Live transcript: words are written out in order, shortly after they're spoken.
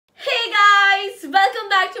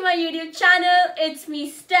my YouTube channel. It's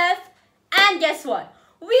me, Staf. And guess what?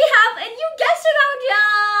 We have a new guest around here.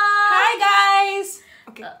 Hi guys.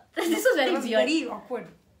 Okay. This was very weird. Very awkward.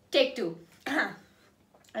 Take 2. I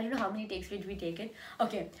don't know how many takes did we take it.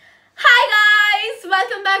 Okay. Hi guys.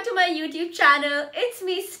 Welcome back to my YouTube channel. It's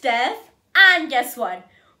me, Staf. And guess what?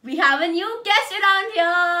 We have a new guest around here.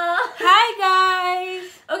 Hi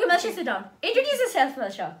guys. Okay, Melsha, sit down. Introduce yourself,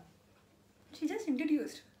 Melsha. She just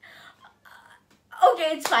introduced.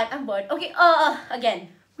 Okay, it's fine. I'm bored. Okay, again.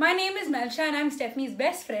 My name is Melsha and I'm Stephanie's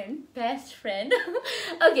best friend. Best friend.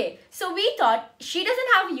 Okay, so we thought she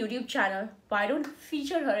doesn't have a YouTube channel. Why don't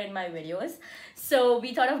feature her in my videos? So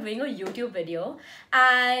we thought of doing a YouTube video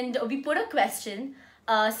and we put a question.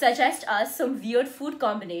 Suggest us some weird food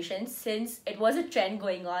combinations since it was a trend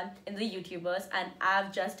going on in the YouTubers and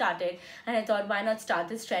I've just started and I thought why not start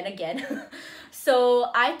this trend again. So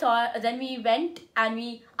I thought then we went and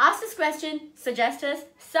we asked this question, suggest us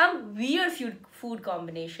some weird food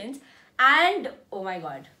combinations, and oh my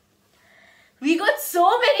god, we got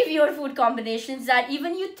so many weird food combinations that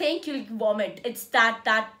even you think you'll vomit. It's that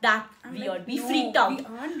weird. Like, we no, freaked out. We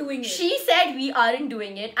aren't doing it. She said we aren't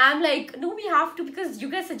doing it. I'm like, no, we have to because you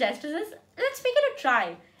guys suggested this. Let's make it a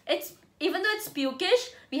try. It's even though it's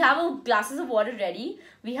pukish, we have our glasses of water ready.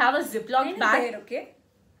 We have a Ziploc bag. Okay.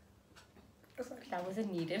 Oh, sorry. That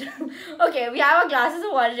wasn't needed. Okay, we have our glasses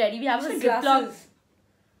of water ready. We have a Ziploc. Glasses.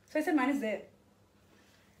 So I said mine is there.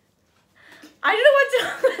 I don't know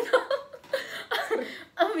what's wrong.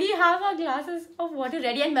 We have our glasses of water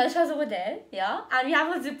ready and Melsha's over there, yeah, and we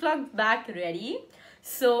have a Ziploc bag ready,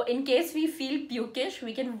 so in case we feel pukish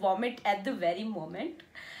we can vomit at the very moment.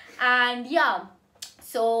 And yeah,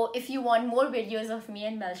 so if you want more videos of me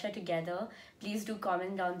and Melsha together, please do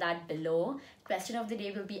comment down that below. Question of the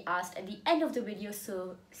day will be asked at the end of the video,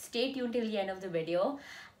 so stay tuned till the end of the video.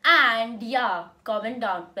 And yeah, comment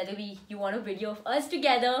down whether you want a video of us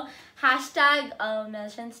together. Hashtag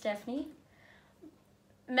Melsha and Stephanie.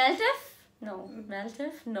 Meltef? No.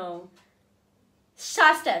 Meltef? No.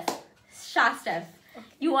 Shastef. Okay.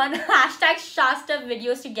 You want hashtag Shastef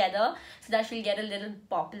videos together so that she'll get a little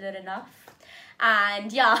popular enough.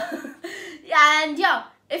 And yeah. And yeah,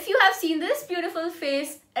 if you have seen this beautiful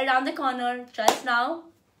face around the corner just now,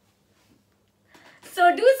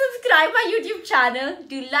 so do subscribe my YouTube channel,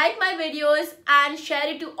 do like my videos and share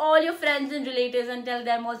it to all your friends and relatives and tell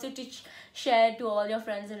them also to share to all your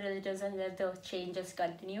friends and relatives and let the changes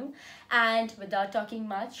continue. And without talking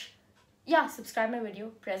much, yeah, subscribe my video,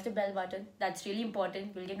 press the bell button. That's really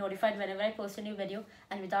important. You'll get notified whenever I post a new video.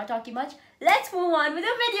 And without talking much, let's move on with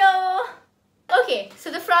the video. Okay,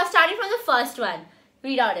 so starting from the first one.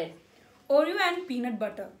 Read out it. Oreo and peanut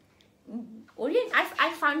butter. Oreo,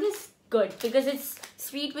 I found this good because it's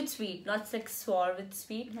sweet with sweet, not like sour with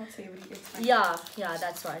sweet. Not savory, it's fine. Yeah,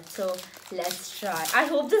 that's right. So let's try. I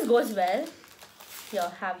hope this goes well.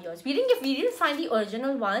 Here, have yours. We didn't find the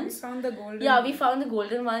original ones. We found the golden. Yeah, we found the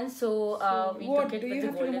golden one. So we took it do with you the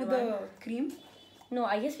have to golden remove one. the cream? No,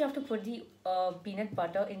 I guess we have to put the peanut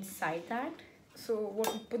butter inside that. So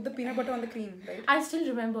what? Put the peanut butter on the cream, right? I still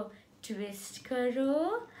remember. Twist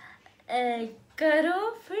karo, egg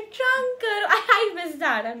karo, fir trunk karo. I missed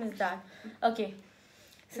that. Okay.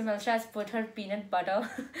 So Melsha has put her peanut butter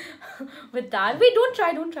with that. Wait, don't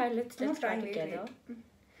try. Let's try together.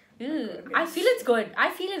 Ew, I feel it's good. I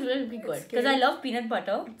feel it will be good because I love peanut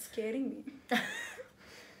butter. It's scaring me.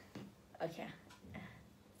 Okay.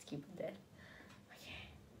 Let's keep it there.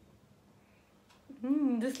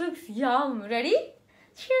 Okay. This looks yum. Ready?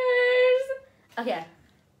 Cheers. Okay.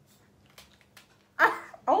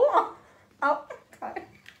 Oh. God.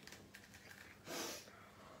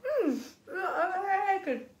 I like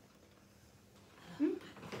it.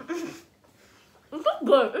 It's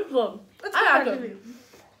good. I like it.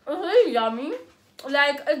 It's really yummy.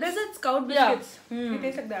 Like This is Scout biscuits. Yeah. It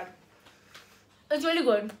tastes like that. It's really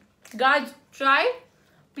good. Guys, try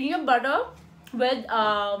peanut butter with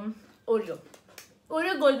Oreo.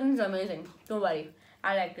 Oreo golden is amazing. Don't worry.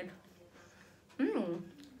 I liked it.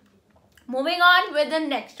 Moving on with the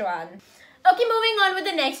next one. Okay, moving on with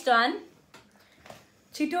the next one.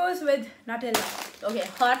 Cheetos with Nutella. Okay,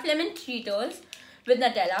 hot lemon Cheetos with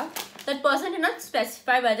Nutella. That person did not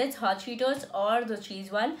specify whether it's hot Cheetos or the cheese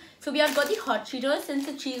one. So we have got the hot Cheetos since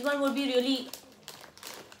the cheese one would be really...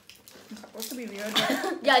 It's supposed to be weird.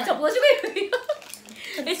 Yeah, it's supposed to be weird.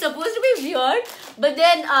 It's supposed to be weird. But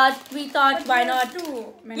then we thought why not...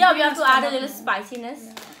 Yeah, we have to add a little spiciness.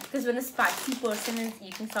 Yeah. Because when a spicy person is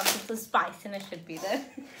eating something, so spiciness should be there.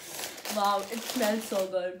 Wow, it smells so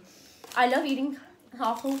good. I love eating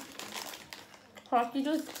half of hot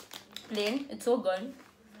Cheetos plain. It's so good.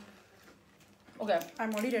 Okay.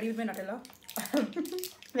 I'm already ready with my Nutella.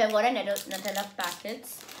 We have got a Nutella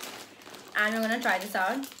packets. And we're gonna try this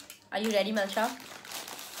out. Are you ready, Melsha?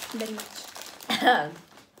 Very much.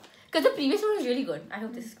 Because the previous one was really good. I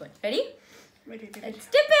hope this is good. Ready? Wait. Let's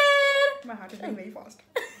dip it! My heart is beating very fast.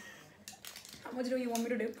 How much do you want me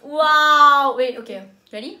to dip? Wow! Wait, okay.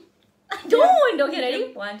 Ready? Don't! Okay,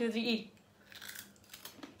 ready? 1, 2, 3, eat.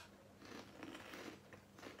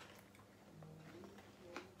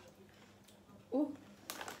 Oh.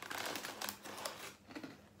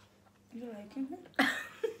 You liking it?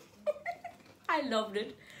 I loved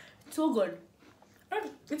it. So good.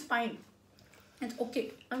 It's fine. It's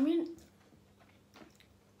okay. I mean,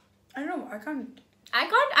 I don't know. I can't. I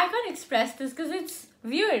can't express this because it's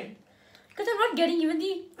weird. Because I'm not getting even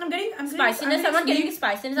the spiciness. I'm not getting the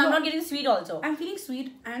spiciness. I'm not getting the sweet also. I'm feeling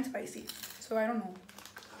sweet and spicy. So I don't know.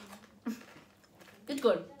 It's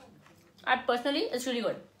good. Personally, it's really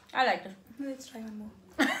good. I liked it. Let's try one more.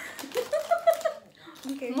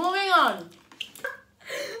 Okay. Moving on.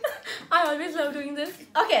 I always love doing this.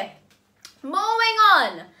 Okay. Moving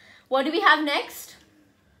on. What do we have next?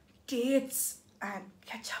 Dates and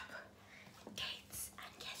ketchup. Dates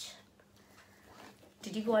and ketchup.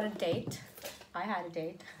 Did you go on a date? I had a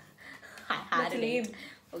date. I had That's a date. lame.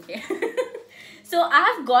 Okay. So I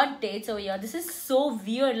have got dates over here. This is so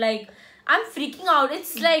weird. Like, I'm freaking out.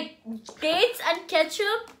 It's like dates and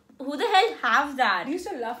ketchup. Who the hell have that? Do you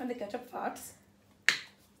still laugh when the ketchup farts?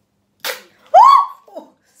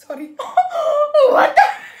 Oh, sorry. What the?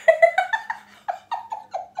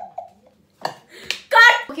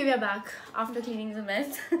 Cut! Okay, we are back after cleaning the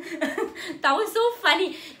mess. That was so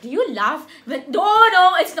funny. Do you laugh when...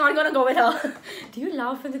 No, it's not gonna go with her. Do you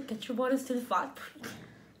laugh when the ketchup bottle is still fart?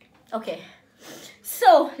 Okay.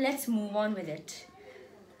 So, let's move on with it.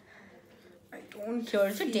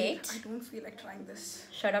 Here's a date. I don't feel like trying this.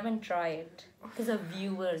 Shut up and try it. Because the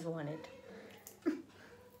viewers want it.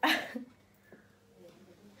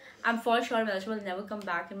 I'm for sure Melsha will never come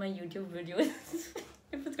back in my YouTube videos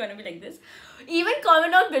if it's gonna be like this. Even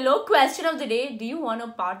comment down below, question of the day, do you want a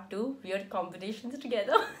part 2? Weird combinations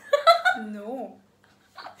together. No.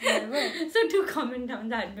 Never. So do comment down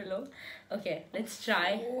that below. Okay, let's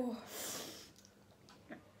try. Oh.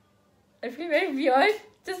 I feel very weird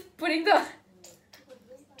just putting the...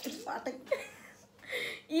 It's farting.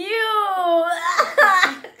 Ew!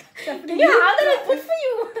 Yeah, how did I put for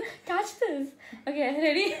you? Catch this. Okay,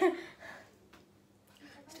 ready?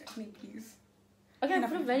 Stephanie, please. Okay, I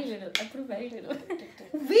put a very little.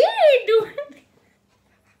 Wait, dude.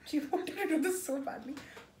 She wanted to do this so badly.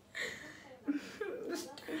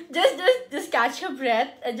 Just catch your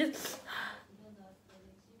breath and just...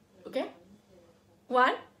 Okay?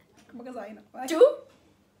 1, Because I know. 2,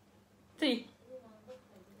 3.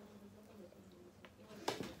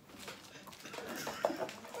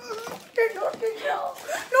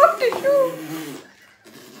 Not tissue.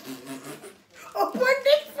 Oh, what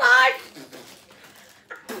did fart?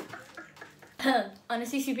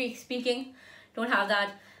 Honestly speaking, don't have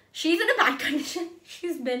that. She's in a bad condition.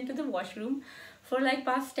 She's been to the washroom for like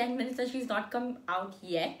past 10 minutes and she's not come out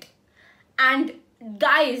yet. And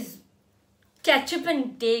guys, ketchup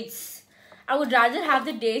and dates. I would rather have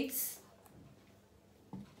the dates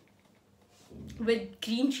with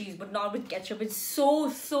green cheese but not with ketchup. It's so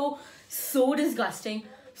disgusting.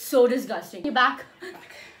 So disgusting. You're back.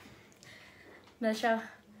 Melsha,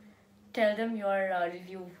 tell them your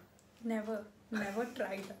review. Never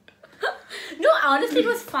tried that. No, honestly, it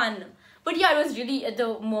was fun. But yeah, it was really, at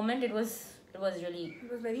the moment, it was really...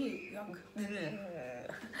 It was very young.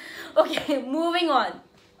 Okay, moving on.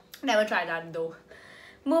 Never tried that though.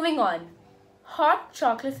 Moving on. Hot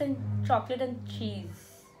chocolate and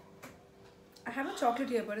cheese. I have a chocolate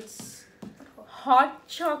here, but it's Hot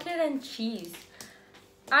chocolate and cheese.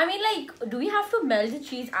 I mean, like, do we have to melt the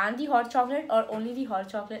cheese and the hot chocolate or only the hot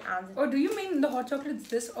chocolate and the... Or do you mean the hot chocolate is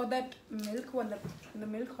this or that milk one? The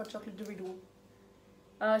milk hot chocolate do we do?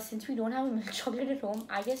 Since we don't have a milk chocolate at home,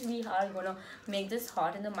 I guess we are gonna make this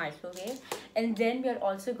hot in the microwave. And then we are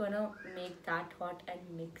also gonna make that hot and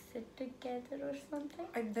mix it together or something.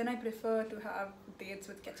 Then I prefer to have dates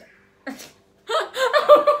with ketchup.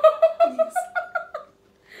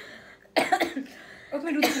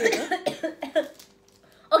 Okay, do this later.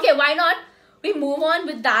 Okay, why not? We move on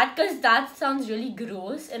with that because that sounds really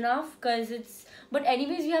gross enough. But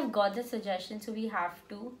anyways, we have got the suggestion, so we have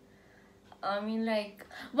to. I mean, like,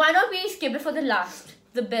 why not we skip it for the last?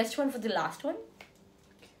 The best one for the last one.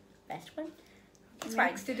 Best one. It's fine.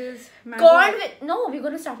 Next it is mango. Corn with we're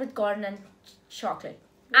gonna start with corn and chocolate.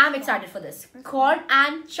 I'm excited for this. Corn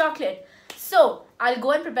and chocolate. So I'll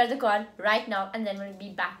go and prepare the corn right now, and then we'll be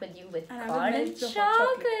back with you with And I will corn melt and the hot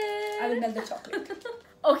chocolate. I will melt the chocolate.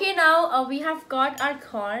 Okay, now we have got our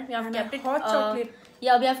corn. We have And kept a it hot chocolate.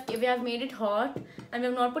 Yeah, we have made it hot, and we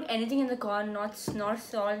have not put anything in the corn. Not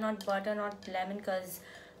salt, not butter, not lemon, because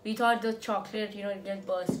we thought the chocolate, it just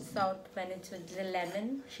bursts out when it's with the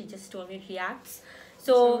lemon. She just told me it reacts.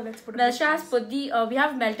 So let's put Melsha has put the we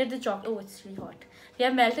have melted the chocolate. Oh, it's really hot. We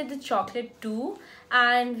have melted the chocolate too,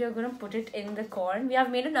 and we are gonna put it in the corn. We have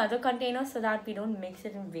made another container so that we don't mix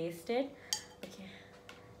it and waste it. Okay.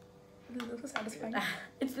 This is so satisfying.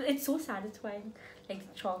 It's so satisfying, like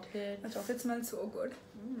the chocolate. The chocolate smells so good.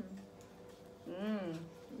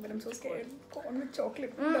 But I'm so scared. Corn with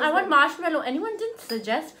chocolate. I want marshmallow. Anyone didn't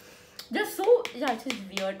suggest? Just so yeah, it is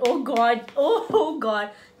weird. Oh god. Oh god.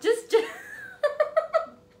 Just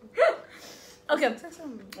okay. It's like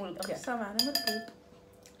some animal poop.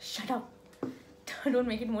 Shut up. Don't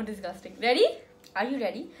make it more disgusting. Ready? Are you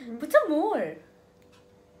ready? Put some more.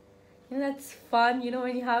 That's fun,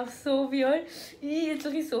 when you have so weird. It's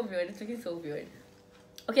looking so weird. It's looking so weird.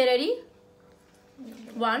 Okay, ready?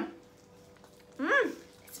 1.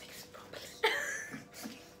 Let's mix it properly.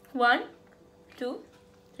 1, 2,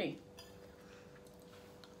 3.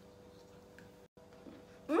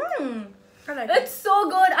 I like It's so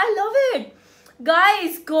good. I love it.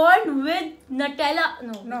 Guys, corn with Nutella.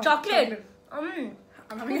 No, chocolate. I'm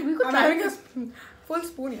We could try having this. a full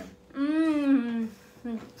spoon here.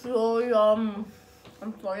 So yum.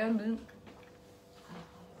 I'm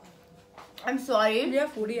sorry. We are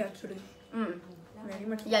foodie actually. Very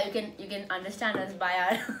much. Yeah, you can understand us by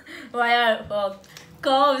our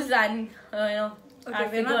curves and our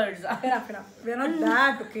figures. Enough. We're not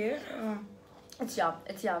that okay. It's yum.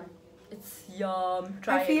 It's yum.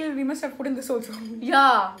 Try I feel we must have put in this also.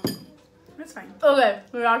 Yeah. That's fine. Okay,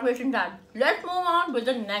 without wasting time, let's move on with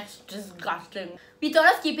the next disgusting. We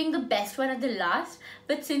thought of keeping the best one at the last,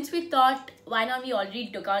 but since we thought, why not, we already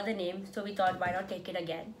took out the name, so we thought, why not take it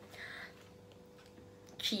again?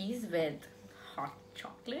 Cheese with hot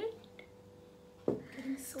chocolate.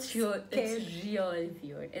 So It's really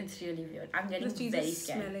weird. It's really weird. I'm getting the cheese very is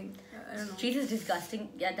scared. smelling. I don't know. Cheese is disgusting.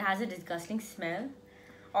 Yeah, it has a disgusting smell.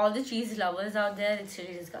 All the cheese lovers out there, it's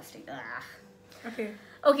really disgusting. Ugh. Okay.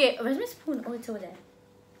 Okay, where's my spoon? Oh, it's over there.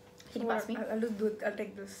 Can you pass me? I'll just do it. I'll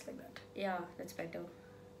take this like that. Yeah, that's better.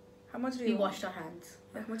 How much do We you want? washed our hands.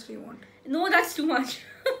 How much do you want? No, that's too much.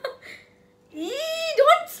 Eee,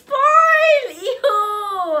 don't spoil!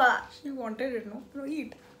 Ew! She wanted it, no? No,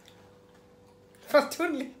 eat. First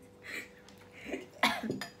only.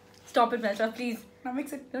 Stop it, Melsha, please. Now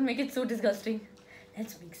mix it. Don't make it so disgusting.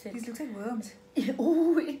 Let's mix it. These looks like worms.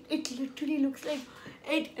 Oh, it literally looks like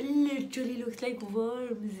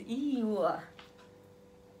worms. Ew.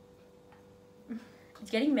 It's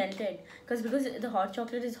getting melted because the hot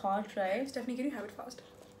chocolate is hot, right? Stephanie, can you have it fast?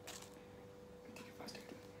 Take it fast.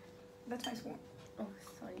 That's my spoon. Oh,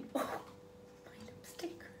 sorry. Oh, my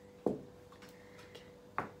lipstick.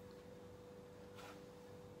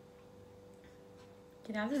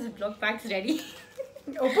 Can I have the Ziploc packs ready?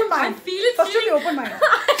 Open mine. I feel it's First really... you open mine.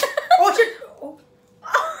 Oh shit. Oh.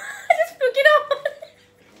 I just took it out.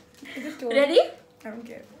 I just told. Ready? I don't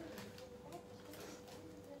care.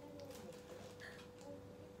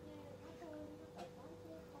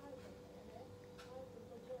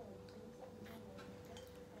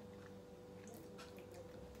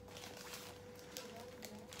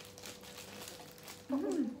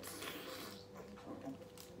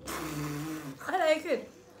 I like it.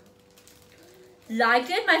 Like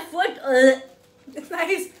it? My foot? Ugh. It's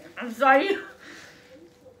nice. I'm sorry.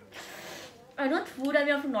 I know food and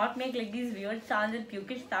we have to not make like these weird sounds and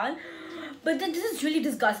pukish sounds. But then this is really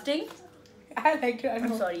disgusting. I liked it. I know.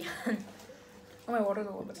 I'm sorry. Oh, my water's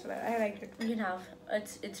over, but still, I liked it. You can have.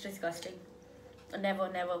 It's disgusting. Never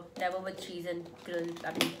with cheese and grilled.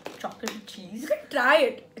 I mean, chocolate with cheese. You can try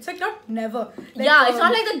it. It's like not never. Like, Yeah, it's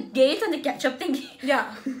not like the dates and the ketchup thing.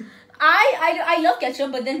 Yeah. I love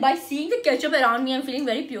ketchup, but then by seeing the ketchup around me, I'm feeling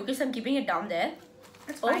very pukish. So I'm keeping it down there.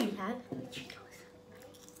 That's Oh, fine. we have Cheetos.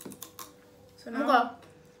 So now, Okay.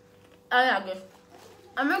 I like this.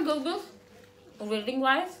 I'm gonna give this rating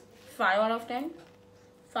wise 5 out of 10.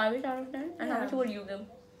 5 out of 10. And how Yeah. much would you give?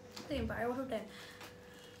 same 5 out of 10.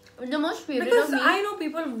 The most favorite Because of me. I know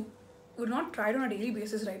people who would not try it on a daily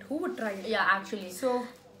basis, right? Who would try it? Yeah, actually. So,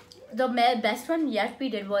 The best one yet we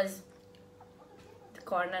did was the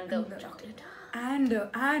corn and the chocolate.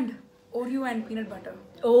 and Oreo and peanut butter.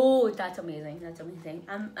 Oh, that's amazing. That's amazing.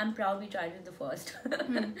 I'm proud we tried it the first.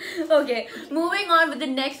 Okay, moving on with the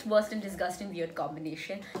next worst and disgusting weird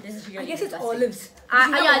combination. This is really I guess disgusting. it's olives.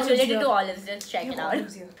 Yeah, it's related here. to olives. Let's check We it have out.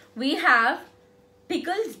 olives here. We have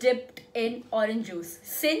pickles dipped in orange juice.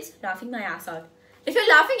 Since laughing my ass out. If you're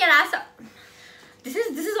laughing your ass out, this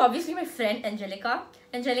is obviously my friend Angelica.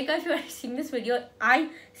 Angelica, if you are seeing this video, I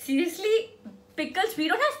seriously pickles. We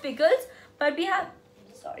don't have pickles, but we have.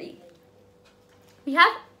 Sorry. We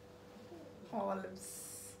have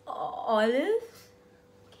Olives. olives.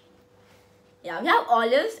 Yeah, we have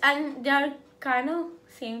olives, and they are kind of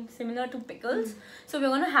similar to pickles. So we're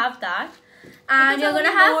gonna have that, and Pickles we're are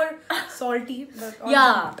gonna have more salty. But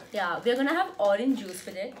yeah, we're gonna have orange juice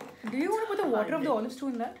with it. Do you want to put the water of the olives too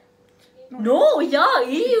in that? No, yeah,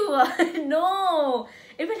 ew, no.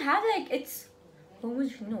 It will have like it's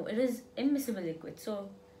no, it is immiscible liquid, so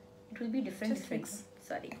it will be different. Just different. mix.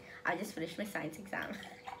 Sorry, I just finished my science exam.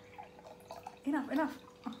 Enough.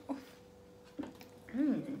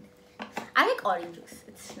 I like orange juice.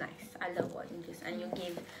 It's nice. I love orange juice. And you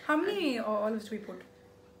gave How many olives do we put?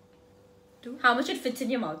 2? how much it fits in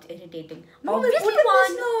your mouth. Irritating. No, we Obviously put in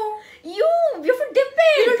one. this, no. You have to dip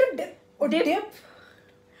it. You have to dip. Or dip.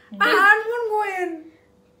 My hand won't go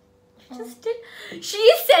in. Just dip. She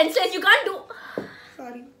is senseless. You can't do.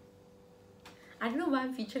 Sorry. I don't know why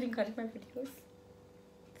I'm featuring her in my videos.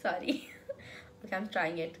 Sorry. Okay, I'm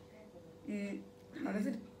trying it. How does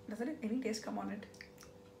it? Does it any taste come on it?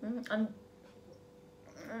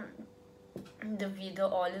 The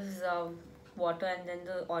olives water and then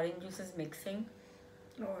the orange juice is mixing.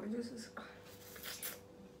 No, orange juice is.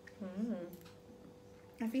 Mm.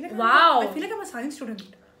 I feel like Wow. I feel like I'm a science student.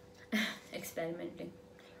 Experimenting.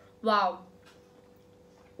 Wow.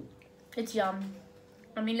 It's yum.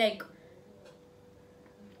 I mean, like.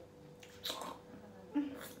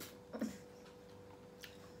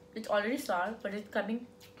 It's already sour, but it's coming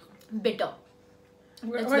bitter.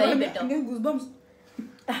 It's very bitter. I'm getting goosebumps.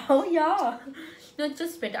 Oh yeah. No, it's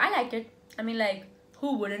just bitter. I like it. I mean, like,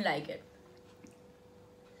 who wouldn't like it?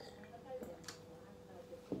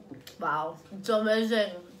 Wow, it's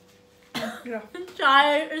amazing. Yeah.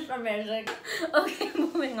 Try it. It's amazing. Okay,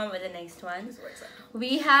 moving on with the next one.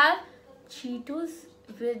 We have Cheetos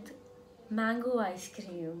with mango ice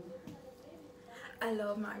cream. I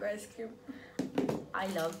love mango ice cream. I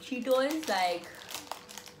love Cheetos. Like,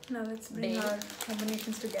 Now let's bring Babe. our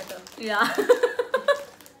combinations together. yeah.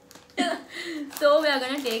 So we are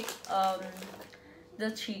gonna take the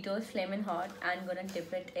Cheetos Flamin' Hot and gonna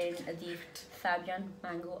dip it in the Fabian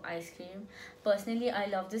mango ice cream. Personally, I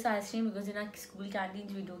love this ice cream because in our school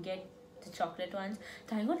canteens we do get the chocolate ones.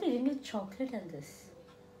 Thank God they didn't do chocolate in this.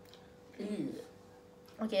 Ew.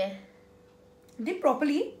 Okay, Dip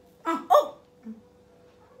properly. oh,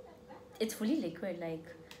 it's fully liquid. Like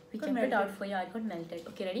we Got kept it melted. out for you. It got melted.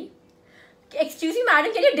 Okay, ready? Excuse me,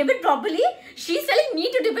 madam. Can you dip it properly? She's telling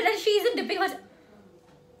me to dip it and she isn't dipping herself.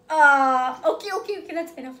 Okay.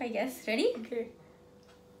 That's enough, I guess. Ready? Okay.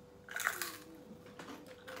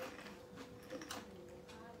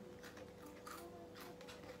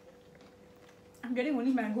 I'm getting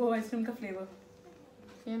only mango ice cream ka flavor.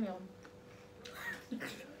 Same here.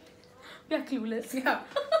 We are clueless. Yeah.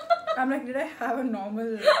 I'm like, did I have a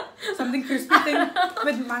normal something crispy thing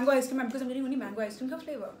with mango ice cream? Because I'm getting only mango ice cream ka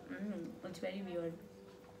flavor. It's very weird.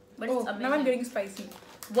 But Oh, it's amazing. now I'm getting spicy.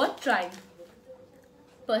 Worth trying.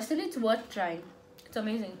 Personally, it's worth trying. It's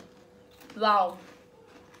amazing. Wow.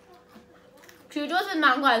 Cheetos with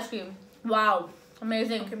mango ice cream. Wow.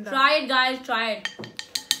 Amazing. Okay, I'm done. Try it, guys. Try it.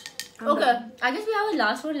 I'm Okay. done. I guess we have a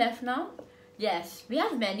last one left now. Yes. We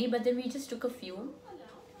have many, but then we just took a few.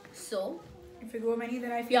 So, If you go many,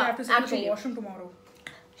 then I feel Yeah, I have to send it to actually. the washroom tomorrow.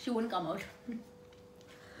 she won't come out.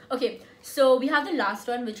 Okay. So, we have the last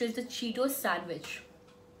one, which is the Cheetos sandwich.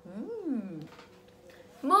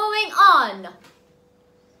 Moving on.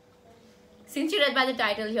 Since you read by the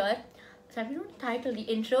title here, so I don't know the title, the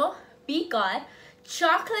intro, we got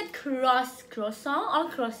chocolate croissant or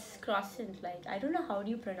croissant. Like, I don't know how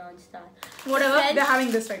do you pronounce that. Whatever, French- they're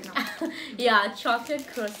having this right now. Yeah, chocolate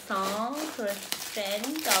croissant.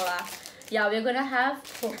 Yeah, we're gonna have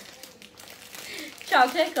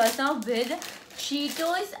chocolate croissant with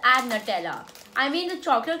Cheetos and Nutella. I mean, the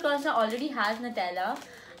chocolate croissant already has Nutella,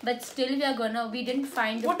 but still we didn't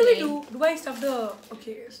find the What do we plain- do? Do I stuff the...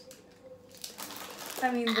 Okay.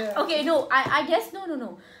 I mean the... Okay, no, I guess,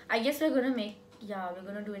 no. I guess we're gonna we're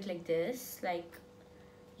gonna do it like this. Like,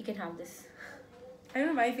 you can have this. I don't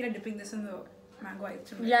know why I feel like dipping this in the mango ice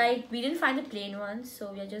cream. Like, we didn't find the plain ones,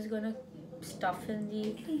 so we're just gonna stuff in the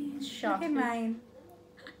Look chocolate. at mine.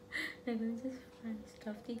 We're gonna just And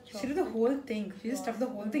stuff the She chocolate. did the whole thing. She just stuffed the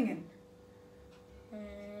whole thing in.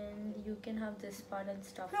 And you can have this part and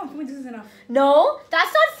stuff. No, for me this is enough. No,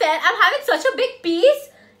 that's not fair. I'm having such a big piece.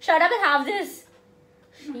 Shut up and have this.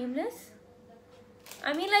 Shameless.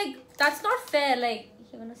 I mean, like, that's not fair. Like,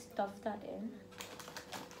 you're gonna stuff that in.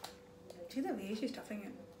 See the way she's stuffing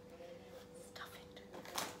it. Stuff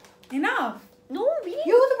it. Enough. No, really?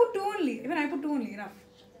 You also put 2 only. Even I put 2 only. Enough.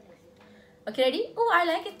 Okay, ready? Oh, I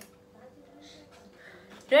like it.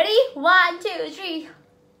 Ready? 1, 2, 3.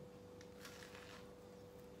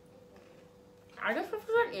 I just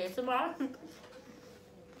prefer ASMR.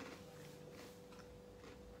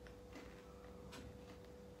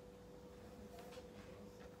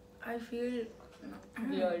 I feel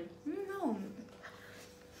weird. No.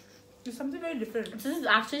 It's something very different. This is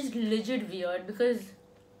actually legit weird because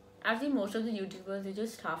I think most of the YouTubers, they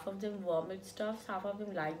just half of them vomit stuff, half of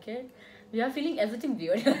them like it. We are feeling everything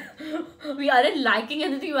weird. We aren't liking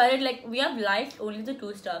anything. We have liked only the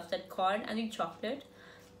 2 stuffs, that corn and the chocolate.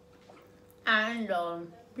 And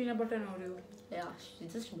Peanut butter and Oreo. yeah, she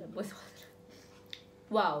just remembers all that.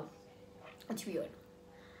 Wow, it's weird.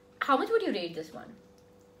 How much would you rate this one?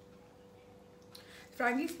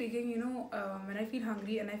 Frankly speaking, you know, when I feel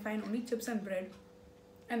hungry and I find only chips and bread,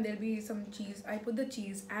 and there'll be some cheese, I put the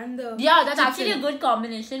cheese and the Yeah, that's chips actually in. a good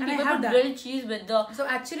combination. And I People have put that. grilled cheese with the So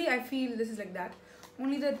actually, I feel this is like that.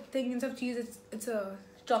 Only the thing instead of cheese, it's a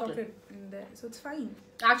chocolate in there, so it's fine.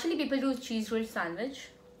 Actually, people do cheese grilled sandwich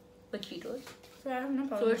with Cheetos. So I have no So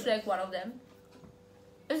problem. it's like one of them.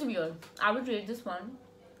 It's weird. I would rate this one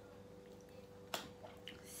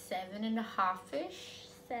 7.5-ish.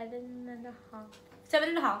 7.5.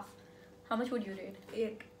 7.5. How much would you rate?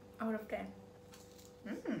 8 out of 10.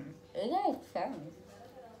 8 out of 10.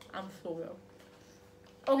 I'm so weird.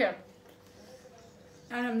 Okay.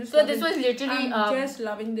 And I'm just So this was literally I'm just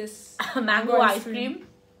loving this mango ice cream.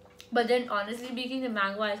 But then honestly speaking, the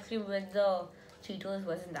mango ice cream with the Cheetos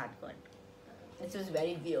wasn't that good. This was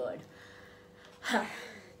very weird.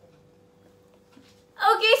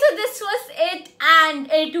 Okay, so this was it,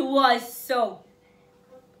 and it was so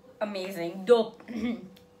amazing, dope.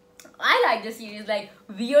 I like the series, like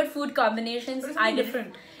weird food combinations. It was something didn't-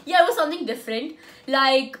 different. Yeah, it was something different.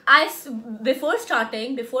 Like before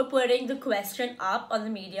putting the question up on the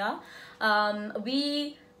media,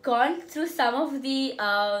 we gone through some of the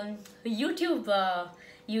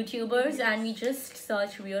YouTubers, and we just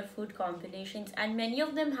searched weird food combinations, and many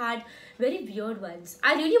of them had very weird ones.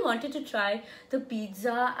 I really wanted to try the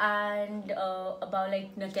pizza and about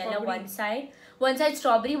like Nutella. Strawberry. One side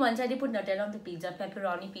strawberry, one side they put Nutella on the pizza,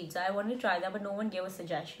 pepperoni pizza. I wanted to try that, but no one gave a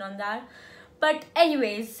suggestion on that. But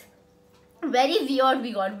anyways, very weird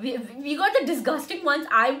we got. We got the disgusting ones,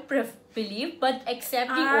 I believe, but except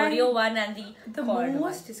the Oreo one and the corn most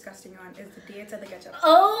one. disgusting one is the dates and the ketchup.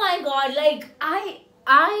 Oh my god, like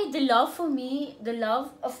the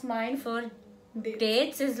love of mine for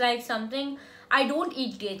dates is like something. I don't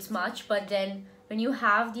eat dates much, but then when you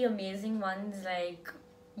have the amazing ones, like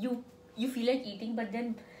you feel like eating, but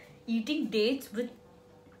then eating dates with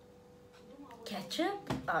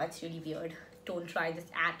ketchup, it's really weird. Don't try this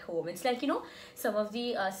at home. It's like, you know, some of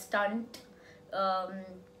the stunt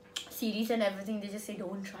series and everything, they just say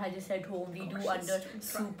don't try this at home. We do under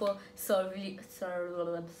super surveillance.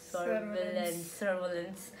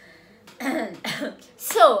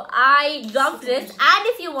 So I love this, and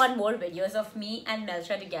if you want more videos of me and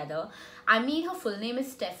Melsha together, I mean, her full name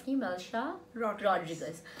is Staf.Melsha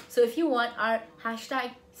Rodriguez. So if you want our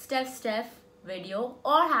hashtag Stef video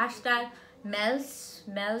or hashtag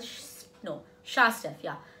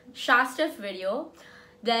Shastef video,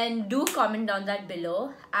 then do comment down that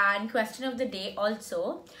below. And question of the day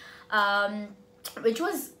also, which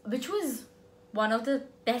was one of the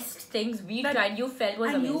best things we tried, you felt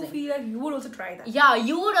was and amazing. you feel like you would also try that. Yeah,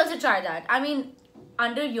 you would also try that. I mean,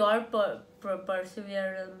 under your preference.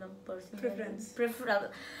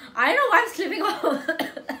 I don't know why I'm slipping off.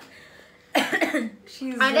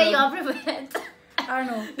 She's Under your preference. I don't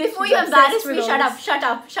know. Before She's you embarrass obsessed me, with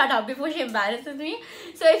shut up. Before she embarrasses me.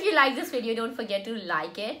 So if you like this video, don't forget to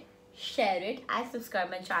like it, share it, and subscribe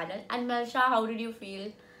my channel. And Melsha, how did you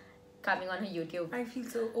feel coming on her YouTube? I feel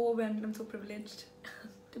so overwhelmed. I'm so privileged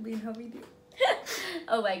to be in her video.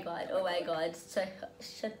 Oh my god.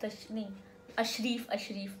 Ashrif.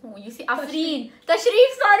 No, you say Afreen.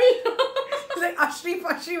 Tashrif, sorry. It's like Ashrif,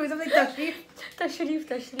 or something like Tashrif.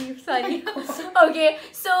 Tashrif, sorry. Okay,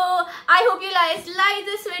 so I hope you guys like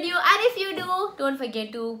this video, and if you do, don't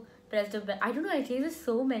forget to press the bell. I don't know, I say this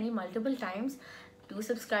multiple times. do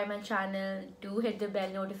subscribe my channel, do hit the bell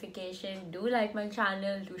notification, do like my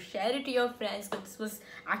channel, do share it to your friends, because this was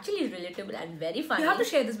actually relatable and very funny. You have to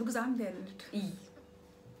share this because I'm there in it.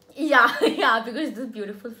 Yeah, because this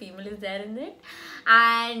beautiful female is there in it.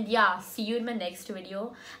 And yeah, see you in my next video.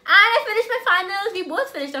 And I finished my finals. We both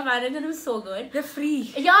finished our finals and it was so good. We're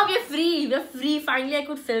free. Yeah, we're free. Finally, I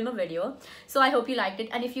could film a video. So I hope you liked it.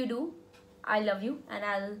 And if you do, I love you. And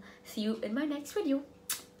I'll see you in my next video.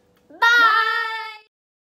 Bye!